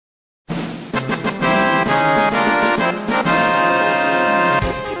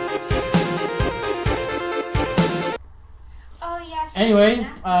Anyway,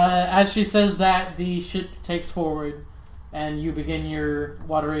 as she says that, the ship takes forward, and you begin your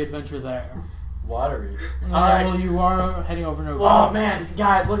watery adventure there. Watery? Alright. Well, you are heading over an ocean. Oh man,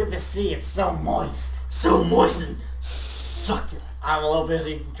 guys, look at the sea. It's so moist. So moist and succulent. I'm a little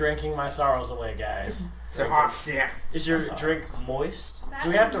busy drinking my sorrows away, guys. So hot sick. Is your drink moist? Do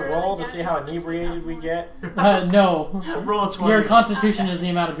we have to roll to see how inebriated we get? No. Roll a 20. Your constitution is the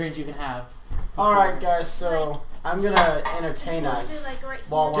amount of drinks you can have. Alright, guys, so I'm gonna entertain us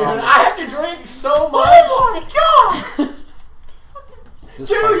while we're on. Dude, I have to drink so much! Oh my god! Dude,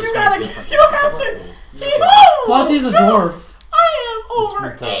 you gotta, you have to. Plus, he's a dwarf. I am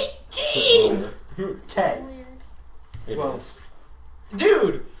over 18. 10. 12.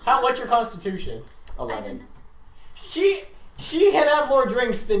 Dude, what's your constitution? 11. She can have more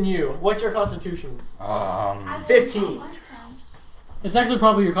drinks than you. What's your constitution? 15. It's actually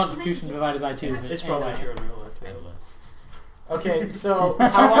probably your constitution divided by 2. It's probably true in real life. Okay, so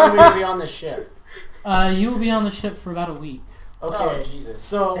how long are we gonna be on this ship? You will be on the ship for about a week. Okay, Oh, Jesus.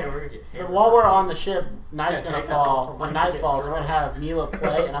 So while we're on the ship, night's gonna fall. When night falls, I'm gonna have Mila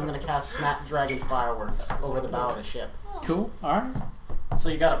play, and I'm gonna cast Snapdragon fireworks over the bow of the ship. Cool. All right. So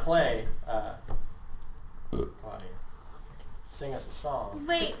you gotta play. Claudia, sing us a song.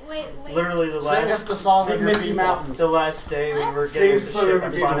 Wait. Literally the Sing us last. the song Sing of your Misty people. Mountains. The last day when we're getting the Sing ship Misty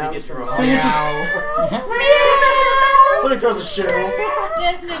and finally Mountains. get drunk. So this Somebody throws a shoe.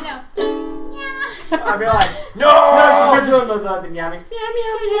 Yes, no. I'd be like, No, she's doing the yamming.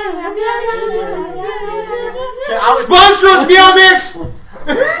 Sponsor us, Meow Mix!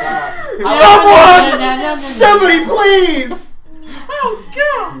 Somebody please! Oh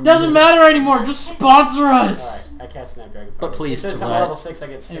God! Doesn't matter anymore. Just sponsor us. Alright, I cast Snapdragon. But please, since I'm Gillette. level 6, I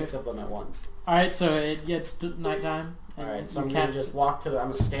get 6 of them at once. All right. So it gets to nighttime. and Alright, so you I'm gonna catch- just walk to the.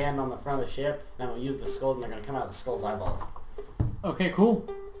 I'm gonna stand on the front of the ship, and I'm gonna use the skulls, and they're gonna come out of the skulls' eyeballs. Okay. Cool.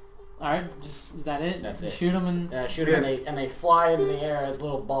 All right. Just is that it? That's You it. Shoot them and. And I shoot them, and they fly into the air as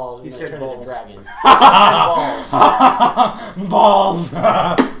little balls, and He they said turn balls. into dragons. I said balls. Balls!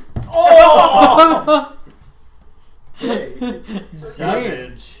 Oh!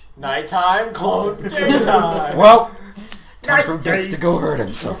 Savage. Nighttime, clone, daytime. Well, time for Death to go hurt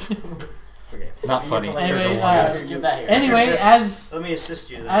himself. Okay. Not funny. Anyway, just give that here. Anyway, as Let me assist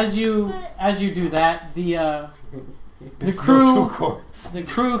you then. as you do that, the Two crew quarts.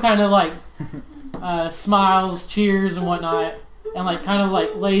 kind of like smiles, cheers, and whatnot, and like kind of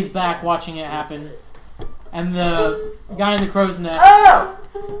like lays back watching it happen. And the guy in the crow's nest.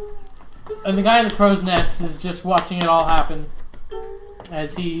 And the guy in the crow's nest is just watching it all happen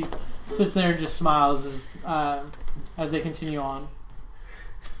as he sits there and just smiles as they continue on.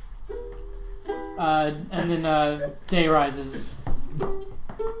 And then day rises.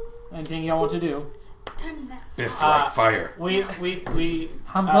 Anything y'all want to do? Turn that. Biff like fire. We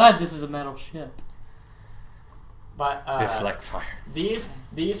I'm glad this is a metal ship. but Biff like fire. these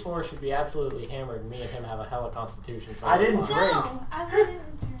 4 should be absolutely hammered. Me and him have a hella constitution. So I didn't drink. No, I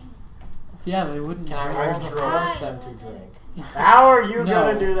wouldn't drink. Yeah, they wouldn't. Can I roll to force them to drink? How are you No.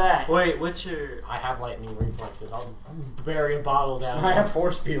 gonna do that? Wait, what's your... I have lightning reflexes. I'll bury a bottle down. I have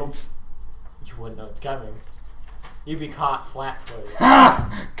force fields. You wouldn't know it's coming. You'd be caught flat-footed.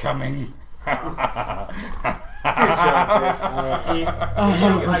 Coming. Good job, Biff.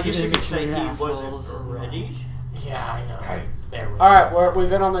 I guess you could say he wasn't ready. Yeah, I know. Right. There we go. Alright, we've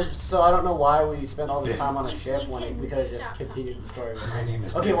been on the... So I don't know why we spent all this Biff. time on a ship when we could have just continued the story. My name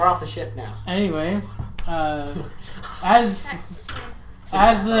is Okay, Biff. we're off the ship now. Anyway, as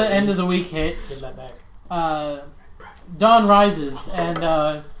the end of the week hits, Give that back. dawn rises, and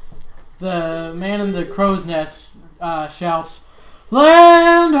the man in the crow's nest shouts,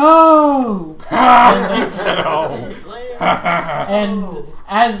 "Land ho!" He said, "Oh." And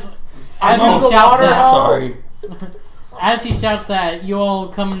as I'm he on the shouts water. that, Sorry. as he shouts that, you all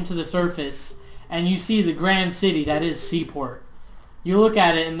come to the surface, and you see the grand city that is Seaport. You look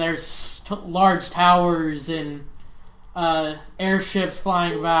at it, and there's large towers and airships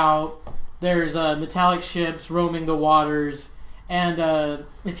flying about. There's metallic ships roaming the waters, and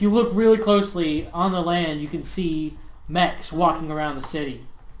if you look really closely on the land, you can see mechs walking around the city.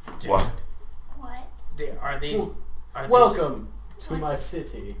 What? What? Are these... Welcome to my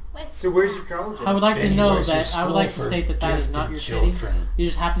city. What? So where's your college I would like to Benny, know where's your that I would like to school state for that is not your gifted city. children? You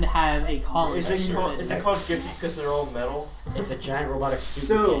just happen to have a college. Is in it your called, city. is it called gifted because they're all metal? It's a giant robotic suit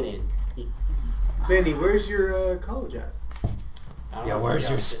So- to get in. Benny, where's your college at? I don't Yeah, know. where's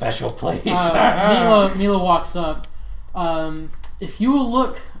your special place? Mila walks up. If you will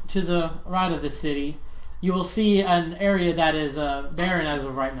look to the right of the city, you will see an area that is barren as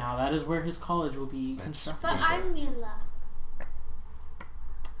of right now. That is where his college will be constructed. But I'm Mila.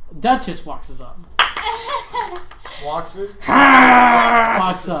 Duchess walks up. Walks us?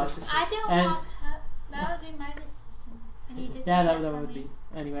 Walks up. I don't And- walk up. That would be my decision. And you just Yeah, do that for would me. be.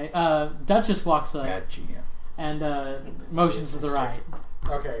 Anyway, Duchess walks up Bad GM. and motions to the right.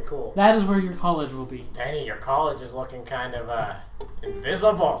 Okay, cool. That is where your college will be. Danny, your college is looking kind of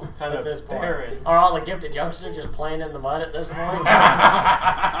invisible Kind at of this point. barren. Are all the gifted youngsters just playing in the mud at this point?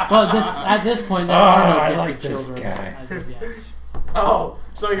 Well, at this point, there Oh, are no I gifted like this children. guy. As of yet. Oh,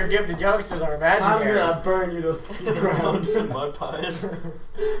 so your gifted youngsters are I'm imaginary. gonna burn you to the ground. Some mud pies.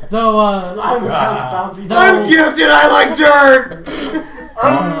 Though, I'm bouncy. though, I'm gifted. I like dirt.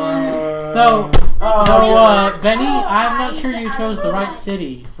 though, Oh, Benny, oh, I'm not I sure used you to- chose I the will right not.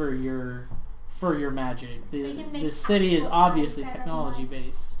 city for your magic. We can make The city is cool obviously things out of technology mud.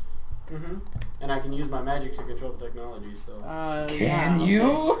 based. Mm-hmm. And I can use my magic to control the technology. So Can yeah,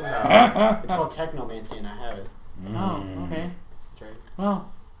 you? it's called technomancy, and I have it. Oh, okay. That's right.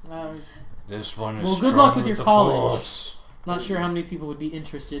 Well, This one is Well, good strong luck with with your the college. Force. not sure how many people would be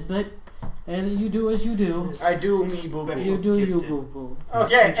interested, but you do as you do. I do me boo You boo. do you gifted. boo boo.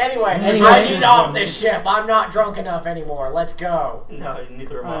 Okay, anyway, Anyway. I need off this ship. I'm not drunk enough anymore. Let's go. No,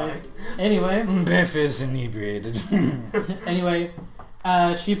 neither am I. Anyway, Biff is inebriated. anyway,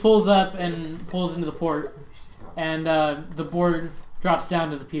 she pulls up and pulls into the port, and the board drops down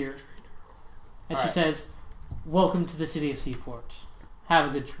to the pier, and she Alright. says, "Welcome to the city of Seaport. Have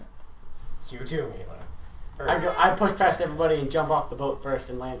a good trip." You too, Mila. I push past everybody and jump off the boat first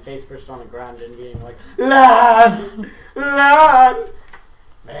and land face first on the ground and being like, land! Land!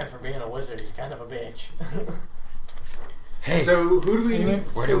 Man, for being a wizard, he's kind of a bitch. Hey, So who do we Anyway. need?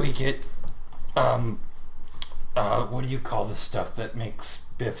 where do we get, what do you call the stuff that makes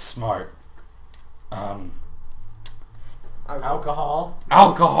Biff smart? Alcohol.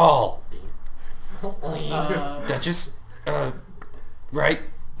 Alcohol! Lean. Duchess? Right?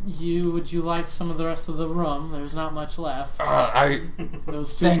 Would you like some of the rest of the rum? There's not much left.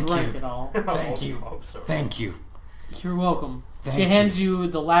 Those two Thank drank you. it all. Thank you. Oh, sorry. Thank you. You're welcome. Thank She you. hands you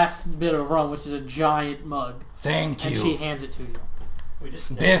the last bit of rum, which is a giant mug, Thank and she you. hands it to you. We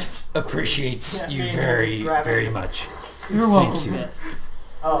just Biff appreciates Yeah, you me very, and grabbing very it. much. You're Thank welcome, you. Biff.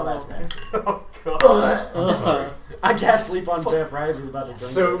 Oh, that's nice. Oh god. I'm sorry. I cast sleep on Biff right as he's about to drink.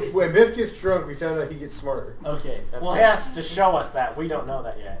 So when Biff gets drunk, we found out he gets smarter. Okay. That's Well, he has to show us that. We don't know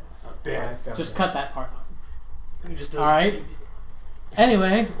that yet. Yeah, I found Just out. cut that part out. He just does. Alright.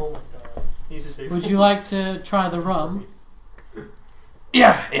 Anyway, Oh my god. He used to say. would you like to try the rum?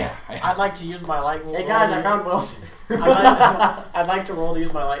 Yeah. I'd like to use my lightning. Hey guys, I found Wilson. I'd like to roll to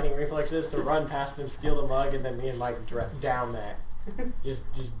use my lightning reflexes to run past him, steal the mug, and then me and Mike down that. Just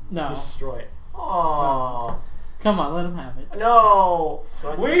No. destroy it. Oh Come on, let him have it. no! So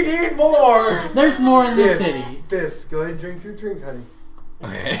I We need more. There's more in the Biff, city. Biff, go ahead and drink your drink, honey.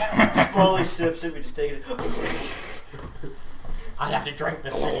 Okay. slowly sips it. We just take it. I'd have to drink the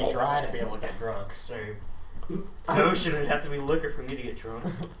city dry to be able to get drunk. Sorry. No, shouldn't have to be liquor for me to get drunk.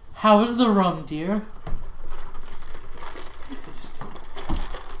 How is the rum, dear?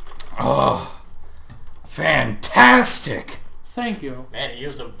 Oh, fantastic! Thank you. Man, he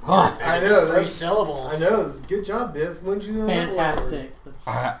used a Oh, I know, 3 that's- syllables. I know. Good job, Biff. When did you know that word? Fantastic. That's-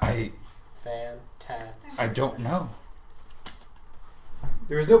 I Fantastic. don't know.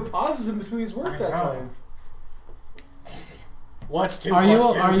 There was no pauses in between his words I that know. time. What's 2 Are plus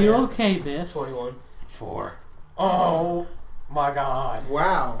you 2? are you Biff? okay, Biff? 21. 4. Oh my god.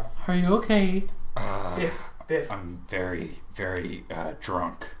 Wow. Are you okay? Biff. I'm very, very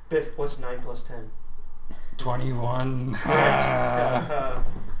drunk. Biff, what's 9 plus 10? 21. God.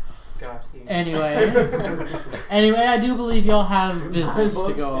 Anyway, I do believe y'all have business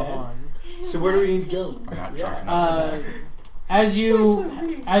to go on. So where do we need to go? I'm not drunk enough. As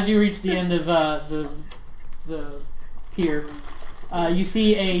you reach the end of the pier, you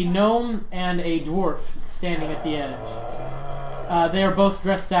see a gnome and a dwarf standing at the edge. They are both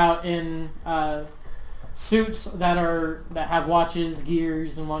dressed out in suits that have watches,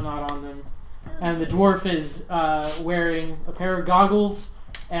 gears, and whatnot on them. And the dwarf is wearing a pair of goggles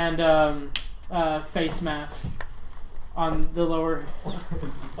and a face mask on the lower.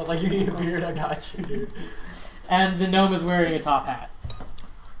 I'm like, you need a beard, I got you, dude. And the gnome is wearing a top hat.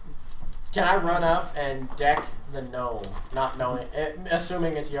 Can I run up and deck the gnome, not knowing,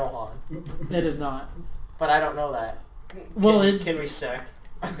 assuming it's Johan? It is not. But I don't know that. Well, Can we sack?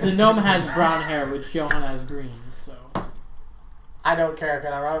 the gnome has brown hair, which Johan has green. So. I don't care.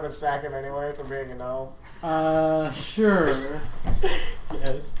 Can I run up and sack him anyway for being a gnome? Sure.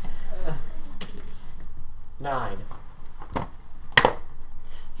 Yes. 9.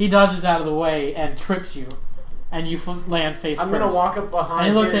 He dodges out of the way and trips you. and you land face I'm first. gonna walk up behind.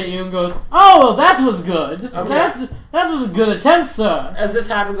 And he looks here. at you and goes, "Oh, that was good. Okay. That was a good attempt, sir." As this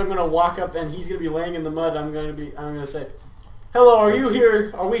happens, I'm gonna walk up and he's gonna be laying in the mud. I'm gonna say, "Hello, are you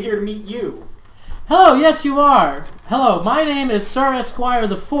here? Are we here to meet you?" Hello, yes you are. Hello, my name is Sir Esquire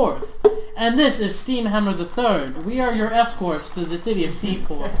the Fourth, and this is Steamhammer the Third. We are your escorts to the city of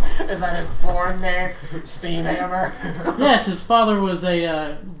Seaport. Is that his born there? Steamhammer? Yes, his father was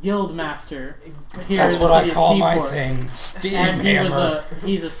a guild master here That's in the what city I call of my Seaport. thing. Steam And hammer.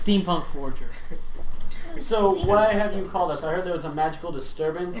 he's a steampunk forger. So why have you called us? I heard there was a magical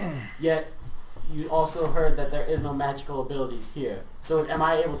disturbance, yet you also heard that there is no magical abilities here. So am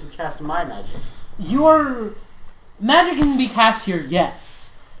I able to cast my magic? Your magic can be cast here, yes.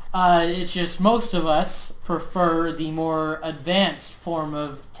 It's just most of us prefer the more advanced form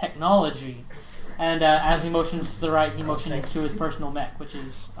of technology. And as he motions to the right, he motions to his personal mech, which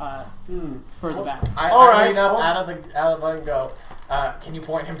is further back. I lean up out of the mud and go, can you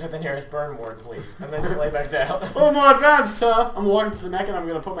point him to the nearest burn ward, please? And then just lay back down. Oh, more advanced, huh? I'm walking to the mech and I'm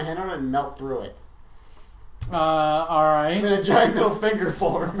gonna put my hand on it and melt through it. Alright. I'm in a giant middle finger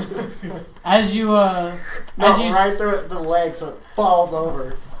form. As you, Melt right through the leg so it falls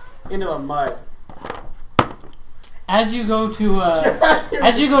over into the mud. As you go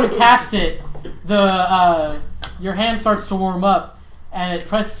to cast it, your hand starts to warm up, and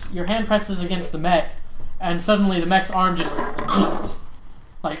your hand presses against the mech, and suddenly the mech's arm just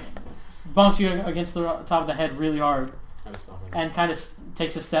like bunks you against the top of the head really hard, and kind of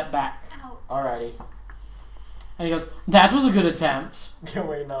takes a step back. Alrighty. And he goes, "That was a good attempt." Can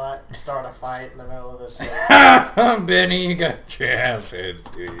we not start a fight in the middle of this? Benny, you got your ass handed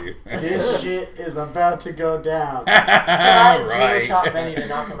to you. This shit is about to go down. Can I Right. chop Benny to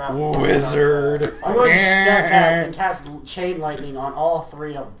knock him out? Wizard. I'm going to step back and cast chain lightning on all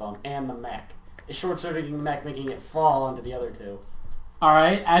three of them and the mech. It's short-circuiting the mech, making it fall onto the other two.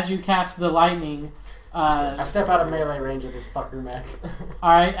 Alright, as you cast the lightning, I step out of melee range of this fucker mech.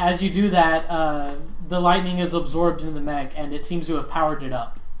 alright, as you do that, the lightning is absorbed in the mech, and it seems to have powered it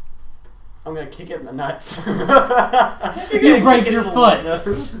up. I'm gonna kick it in the nuts. You break your foot.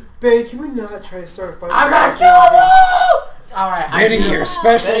 Babe, can we not try to start a fight? I'm gonna kill him all! Alright, Benny, your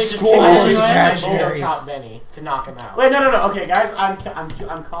special Benny just school kicked Benny. is Benny. imaginary. chop Benny to knock him out. Wait, no. Okay, guys, I'm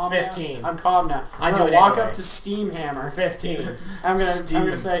calm. 15. Now. I'm calm now. I'm I do gonna it walk anyway. up to Steamhammer. 15. I'm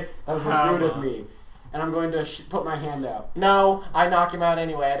gonna say that was rude of me, and I'm going to put my hand out. No, I knock him out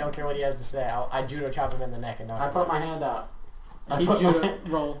anyway. I don't care what he has to say. I judo chop him in the neck and knock I him put out. my hand out. He judo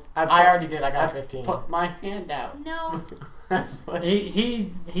roll. I already did. I got 15. Put my hand out. No.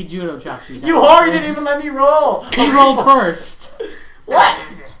 He judo chops you. You already didn't even let me roll. He rolled first. What?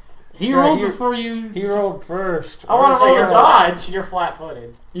 He rolled before you. He rolled first. I want to So roll you're a dodge. You're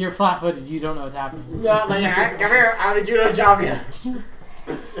flat-footed. You're flat-footed. You don't know what's happening. No, come here. I'm a judo chop you.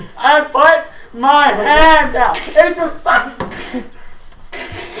 I put my hand out. It's a sucking.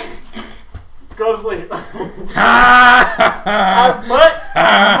 Go to sleep. I put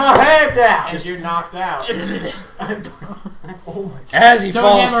my hand out. And you knocked out. As he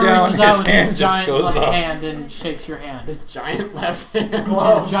falls Stonehammer down, reaches out his with hand his just giant goes left up. hand and shakes your hand. His giant left hand.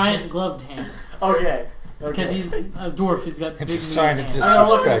 His giant gloved hand. Okay. Because he's a dwarf. He's got big It's a sign of hands.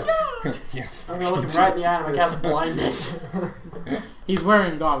 disrespect. Yeah. I'm gonna look him right in the eye and I'm gonna cast blindness. He's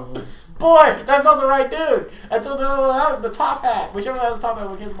wearing goggles. Boy, that's not the right dude. That's the top hat. Whichever has the top hat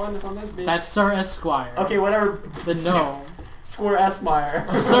will cast blindness on this bitch. That's Sir Esquire. Okay, whatever. The gnome. Square Esmire.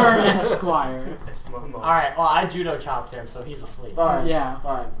 Sir Esquire. Alright, well, I judo chopped him, so he's asleep. Fine. Yeah.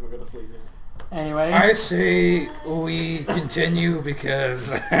 Fine. I'm gonna go to sleep now. Anyway, I say we continue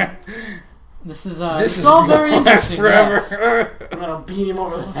because this is this is all very gonna last interesting. forever. Yes. I'm gonna beat him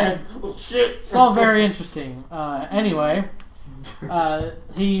over the head. Oh, shit. It's all very interesting. Anyway,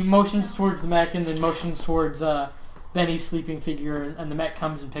 he motions towards the mech and then motions towards Benny's sleeping figure, and the mech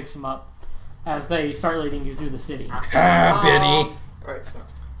comes and picks him up as they start leading you through the city. Ah, Benny. Alright, stop.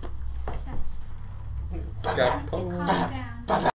 Shush. Got Calm down.